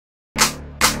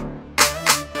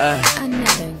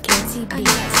Another guilty beat.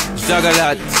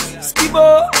 Shagalat.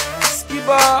 Skibo,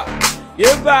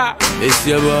 Yeba. It's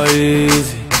your boy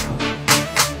Eazi.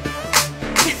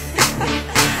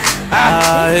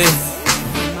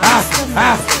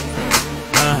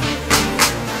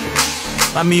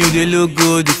 Mommy, you they look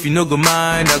good. If you no go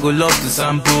mind, I go love to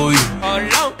sample you.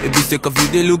 Baby, take off you,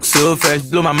 they look so fresh.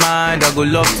 Blow my mind, I go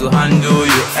love to handle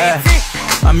you.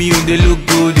 Mommy, you they look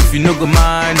good. If you no go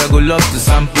mind, I go love to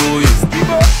sample you.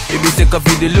 Baby, take off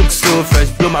you, they look so fresh.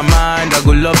 Blow my mind, I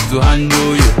go love to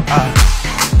handle you.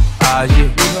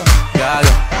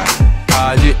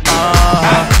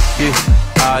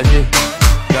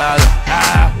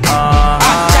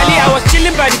 Charlie, I was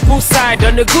chilling by the poolside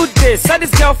on a good day. Saw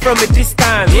this girl from a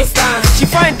distance. She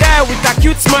find there with a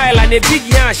cute smile and a big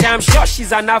yash. I'm sure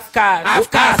she's an Afghan.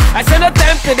 I said no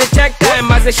time to the check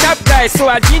time as a sharp guy, so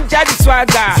I ginger the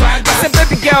swagger. I said,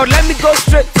 baby girl, let me go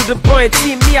straight to the point.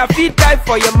 See me, I feel die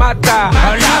for your matter.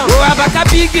 Oh, I'm a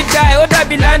big guy, oh that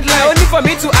be landline. Only for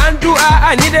me to undo,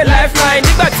 I need a lifeline.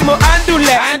 Nigga, Timo undo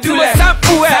a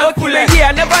sample, yeah,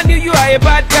 I never knew you are a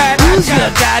bad guy. Who's your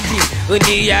daddy?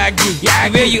 Oniyagi,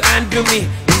 the way you undo me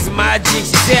is magic.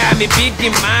 She say I'm a big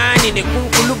man in a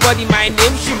cool body. My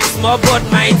name should be small but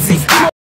mighty.